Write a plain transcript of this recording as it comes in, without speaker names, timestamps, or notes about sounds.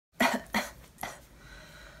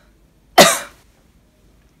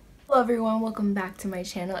Hello everyone, welcome back to my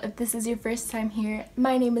channel. If this is your first time here,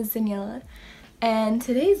 my name is Daniela and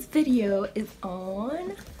today's video is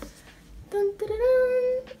on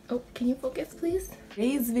oh, can you focus please?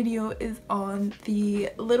 Today's video is on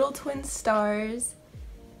the Little Twin Stars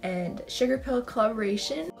and Sugarpill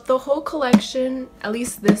collaboration. The whole collection, at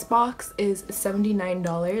least this box, is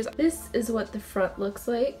 $79. This is what the front looks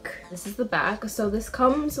like. This is the back. So this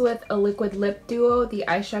comes with a liquid lip duo, the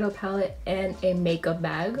eyeshadow palette, and a makeup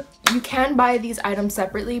bag. You can buy these items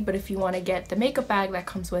separately, but if you want to get the makeup bag that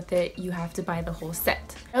comes with it, you have to buy the whole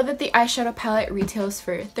set. Know that the eyeshadow palette retails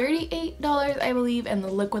for $38, I believe, and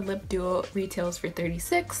the liquid lip duo retails for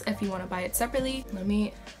 $36 if you want to buy it separately. Let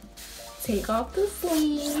me take off the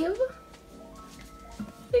sleeve.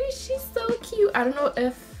 Baby, she's so cute. I don't know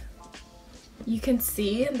if you can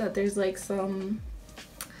see that there's like some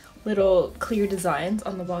little clear designs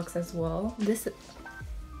on the box as well.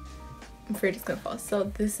 I'm afraid it's gonna fall. So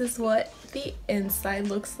this is what the inside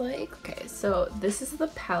looks like. Okay, so this is the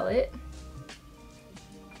palette.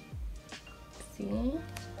 See?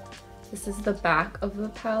 This is the back of the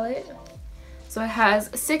palette. So it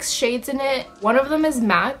has 6 shades in it. One of them is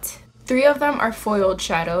matte. 3 of them are foiled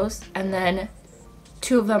shadows, and then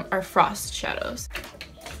 2 of them are frost shadows.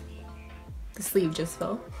 The sleeve just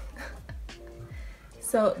fell.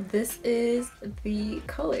 So this is the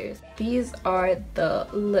colors. These are the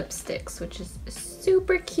lipsticks, which is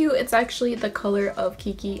super cute. It's actually the color of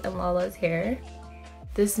Kiki and Lala's hair.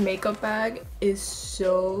 This makeup bag is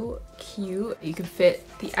so cute. You can fit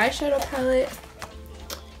the eyeshadow palette.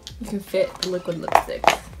 You can fit the liquid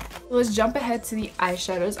lipsticks. Let's jump ahead to the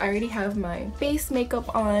eyeshadows. I already have my base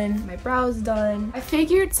makeup on, my brows done. I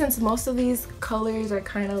figured since most of these colors are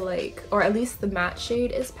kind of like, or at least the matte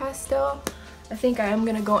shade is pastel, I think I am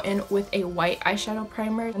gonna go in with a white eyeshadow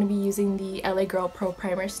primer. I'm gonna be using the LA Girl Pro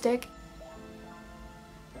Primer Stick.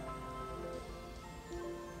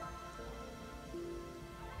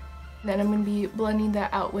 Then I'm gonna be blending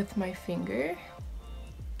that out with my finger.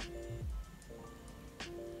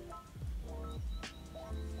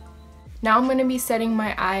 Now I'm going to be setting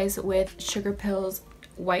my eyes with Sugarpill's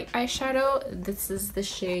white eyeshadow. This is the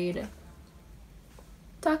shade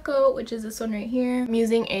Taco, which is this one right here. I'm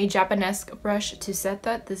using a Japanesque brush to set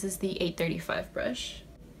that. This is the 835 brush.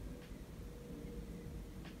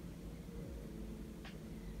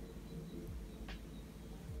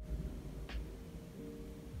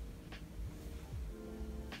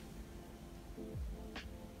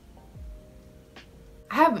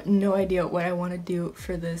 I have no idea what I want to do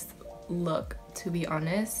for this look, to be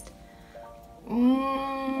honest. I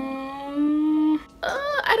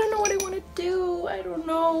don't know what I want to do. I don't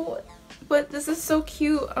know, but this is so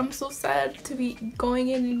cute. I'm so sad to be going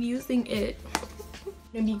in and using it. I'm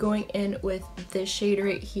gonna be going in with this shade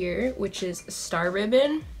right here, which is Star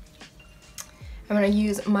Ribbon. I'm gonna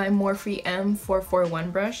use my Morphe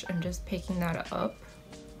M441 brush. I'm just picking that up.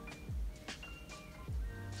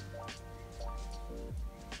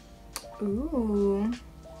 Ooh.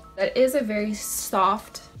 That is a very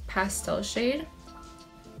soft pastel shade.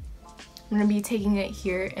 I'm going to be taking it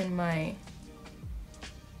here in my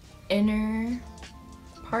inner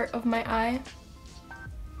part of my eye.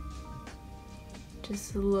 Just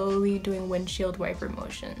slowly doing windshield wiper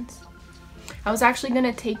motions. I was actually going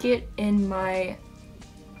to take it in my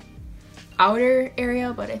outer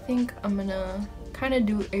area, but I think I'm going to kind of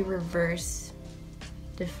do a reverse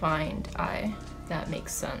defined eye, if that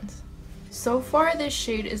makes sense. So far this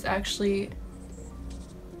shade is actually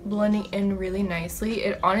blending in really nicely.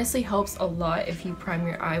 It honestly helps a lot if you prime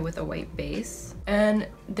your eye with a white base. And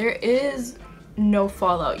there is no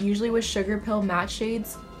fallout. Usually with Sugarpill matte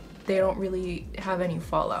shades, they don't really have any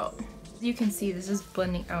fallout. As you can see, this is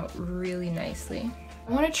blending out really nicely.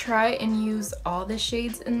 I want to try and use all the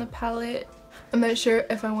shades in the palette. I'm not sure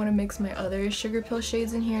if I want to mix my other Sugarpill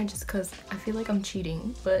shades in here just because I feel like I'm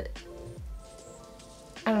cheating, but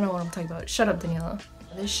I don't know what I'm talking about. Shut up, Daniela.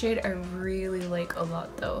 This shade I really like a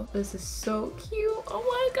lot though. This is so cute. Oh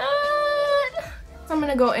my god! So I'm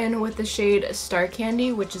gonna go in with the shade Star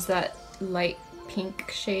Candy, which is that light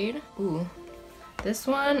pink shade. Ooh. This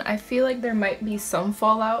one, I feel like there might be some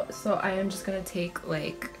fallout, so I am just gonna take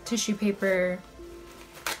like tissue paper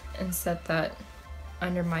and set that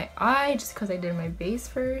under my eye just because I did my base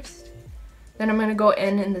first. Then I'm gonna go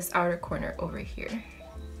in this outer corner over here.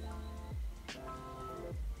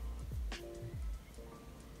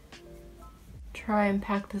 Try and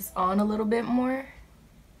pack this on a little bit more.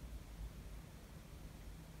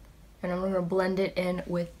 And I'm going to blend it in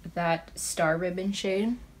with that Star Ribbon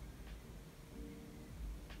shade.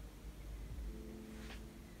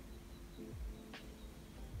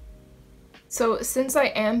 So since I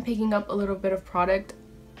am picking up a little bit of product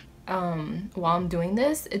while I'm doing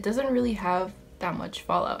this, it doesn't really have that much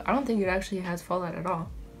fallout. I don't think it actually has fallout at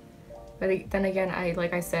all. But then again,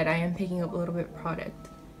 like I said, I am picking up a little bit of product.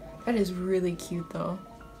 That is really cute though.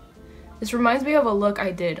 This reminds me of a look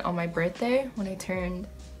I did on my birthday when I turned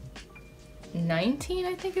 19,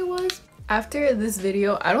 I think it was. After this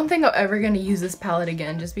video, I don't think I'm ever gonna use this palette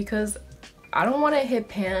again, just because I don't want to hit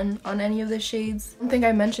pan on any of the shades. I don't think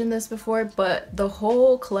I mentioned this before, but the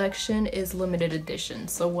whole collection is limited edition.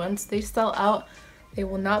 So once they sell out, they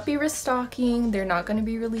will not be restocking. They're not going to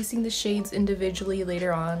be releasing the shades individually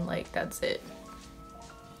later on. Like, that's it.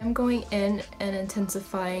 I'm going in and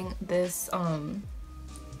intensifying this,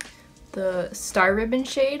 the Star Ribbon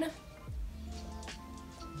shade.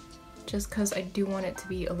 Just because I do want it to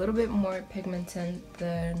be a little bit more pigmented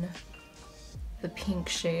than the pink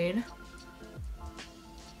shade.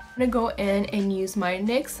 I'm gonna go in and use my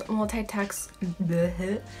NYX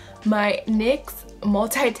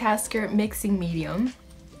multitasker mixing medium.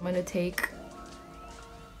 I'm gonna take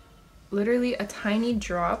literally a tiny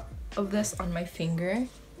drop of this on my finger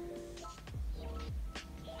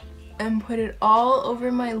and put it all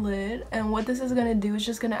over my lid. And what this is gonna do is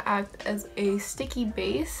just gonna act as a sticky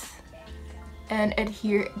base and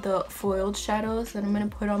adhere the foiled shadows that I'm gonna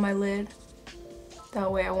put on my lid. That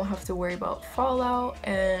way I won't have to worry about fallout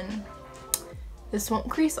and this won't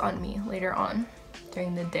crease on me later on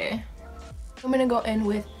during the day. I'm gonna go in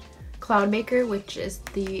with Cloudmaker, which is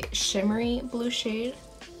the shimmery blue shade.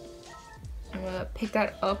 I'm gonna pick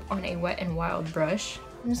that up on a Wet n Wild brush.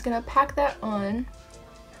 I'm just gonna pack that on.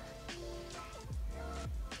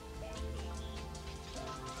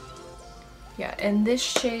 Yeah, and this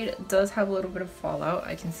shade does have a little bit of fallout.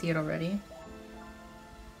 I can see it already.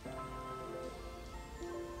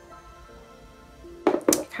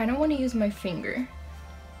 I don't want to use my finger,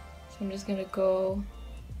 so I'm just gonna go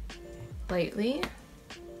lightly.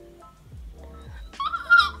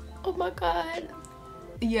 Oh my god.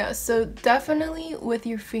 Yeah, so definitely with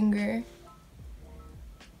your finger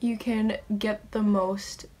you can get the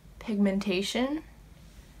most pigmentation,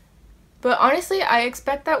 but honestly I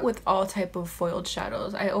expect that with all type of foiled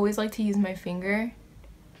shadows. I always like to use my finger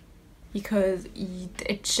because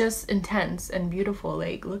it's just intense and beautiful.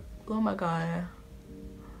 Like, look, oh my god.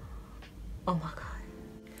 Oh my god.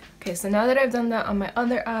 Okay, so now that I've done that on my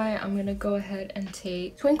other eye, I'm gonna go ahead and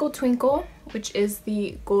take Twinkle Twinkle, which is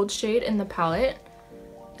the gold shade in the palette.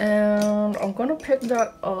 And I'm gonna pick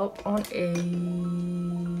that up on a...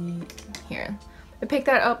 Here. I picked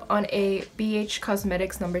that up on a BH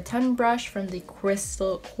Cosmetics number 10 brush from the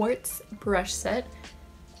Crystal Quartz brush set.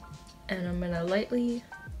 And I'm gonna lightly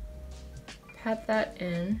pat that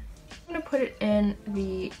in. I'm gonna put it in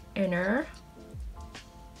the inner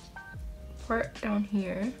part down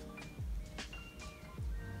here.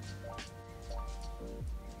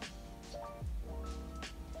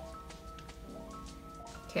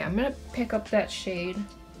 Okay, I'm gonna pick up that shade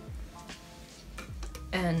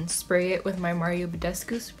and spray it with my Mario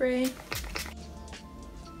Badescu spray.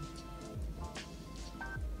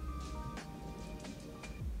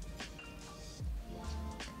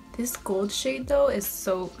 This gold shade though is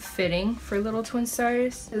so fitting for Little Twin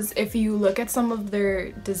Stars, because if you look at some of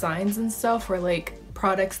their designs and stuff, or like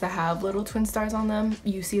products that have Little Twin Stars on them,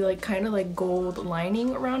 you see like kind of like gold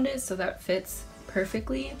lining around it, so that fits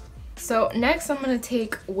perfectly. So next I'm gonna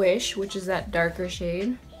take Wish, which is that darker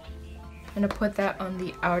shade. I'm gonna put that on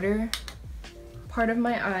the outer part of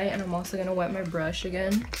my eye, and I'm also gonna wet my brush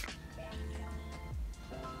again.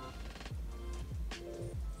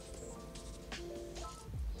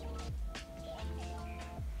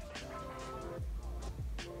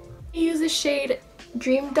 Use the shade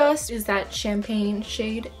Dream Dust, is that champagne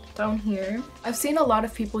shade down here. I've seen a lot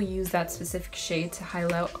of people use that specific shade to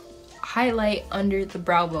highlight under the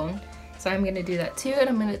brow bone, so I'm gonna do that too. And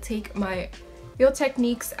I'm gonna take my Real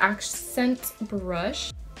Techniques accent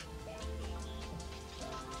brush.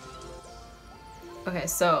 Okay,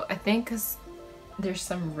 so I think because there's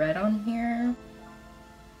some red on here,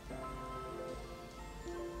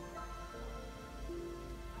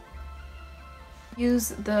 use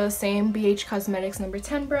the same BH Cosmetics number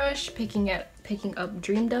 10 brush, picking up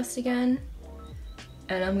Dream Dust again,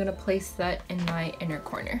 and I'm gonna place that in my inner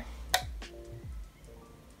corner.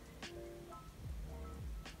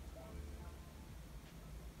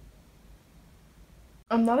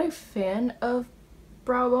 I'm not a fan of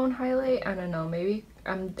brow bone highlight. I don't know, maybe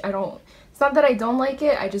it's not that I don't like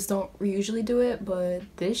it, I just don't usually do it, but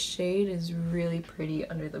this shade is really pretty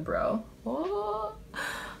under the brow. Oh,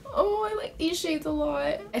 I like these shades a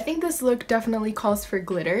lot. I think this look definitely calls for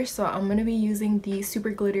glitter, so I'm gonna be using the Super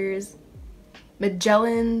Glitters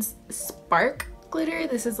Magellan's Spark glitter.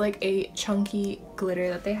 This is like a chunky glitter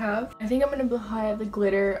that they have. I think I'm gonna apply the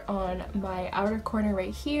glitter on my outer corner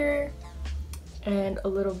right here and a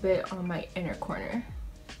little bit on my inner corner.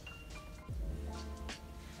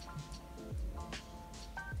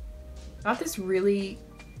 Got this really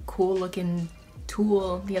cool looking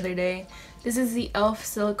tool the other day. This is the e.l.f.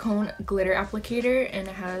 silicone glitter applicator, and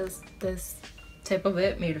it has this tip of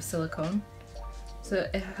it made of silicone. So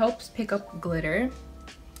it helps pick up glitter.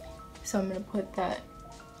 So I'm gonna put that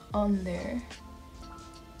on there.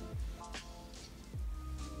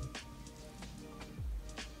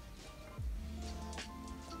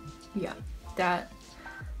 Yeah,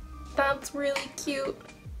 that's really cute.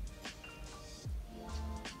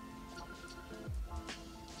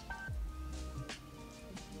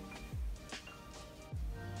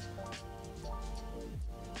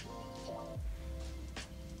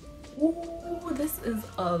 Ooh, this is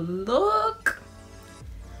a look.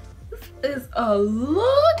 This is a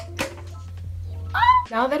look. Ah!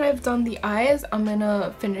 Now that I've done the eyes, I'm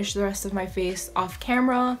gonna finish the rest of my face off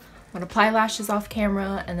camera. I'm gonna apply lashes off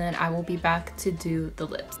camera, and then I will be back to do the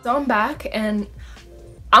lips. So I'm back, and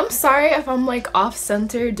I'm sorry if I'm like off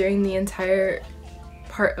center during the entire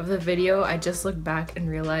part of the video. I just looked back and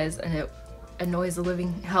realized, and it annoys the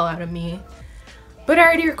living hell out of me. But I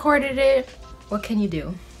already recorded it. What can you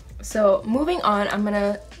do? So moving on, I'm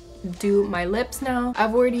gonna do my lips now.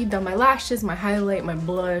 I've already done my lashes, my highlight, my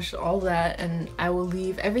blush, all that, and I will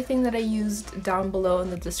leave everything that I used down below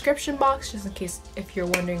in the description box just in case if you're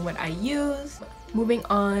wondering what I use. Moving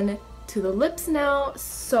on to the lips now.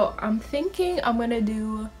 So I'm thinking I'm gonna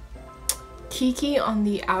do Kiki on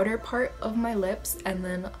the outer part of my lips and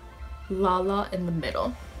then Lala in the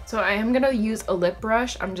middle. So I am gonna use a lip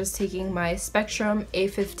brush. I'm just taking my Spectrum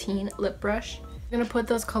A15 lip brush. I'm gonna put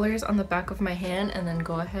those colors on the back of my hand and then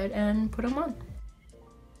go ahead and put them on.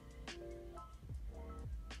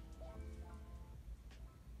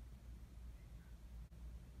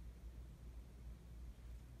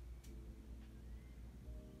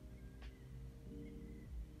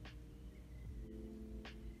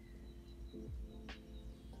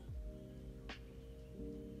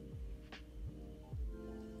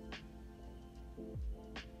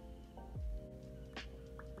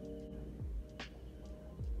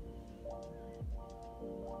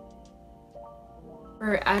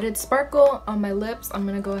 For added sparkle on my lips, I'm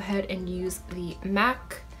gonna go ahead and use the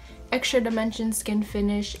MAC Extra Dimension Skin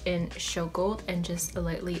Finish in Show Gold and just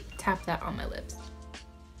lightly tap that on my lips.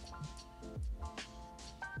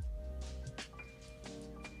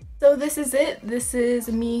 So this is it. This is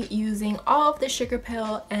me using all of the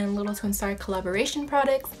Sugarpill and Little Twin Star collaboration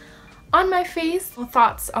products on my face.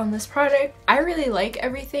 Thoughts on this product: I really like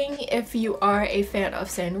everything. If you are a fan of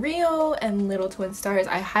Sanrio and Little Twin Stars,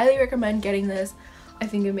 I highly recommend getting this. I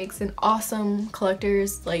think it makes an awesome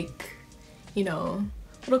collector's, like, you know,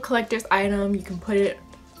 little collector's item. You can put it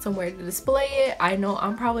somewhere to display it. I know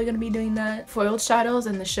I'm probably gonna be doing that. Foiled shadows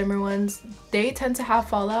and the shimmer ones, they tend to have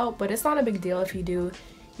fallout, but it's not a big deal if you do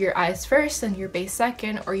your eyes first and your base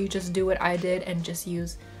second, or you just do what I did and just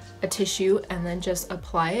use a tissue and then just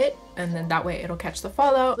apply it, and then that way it'll catch the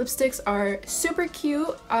fallout. Lipsticks are super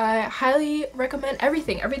cute. I highly recommend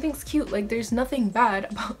everything. Everything's cute. Like, there's nothing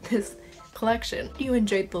bad about this collection. If you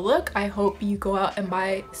enjoyed the look, I hope you go out and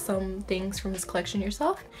buy some things from this collection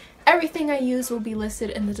yourself. Everything I use will be listed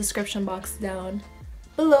in the description box down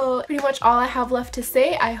below. Pretty much all I have left to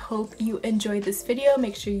say. I hope you enjoyed this video.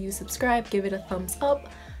 Make sure you subscribe, give it a thumbs up,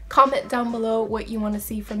 comment down below what you want to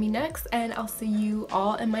see from me next, and I'll see you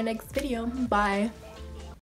all in my next video. Bye!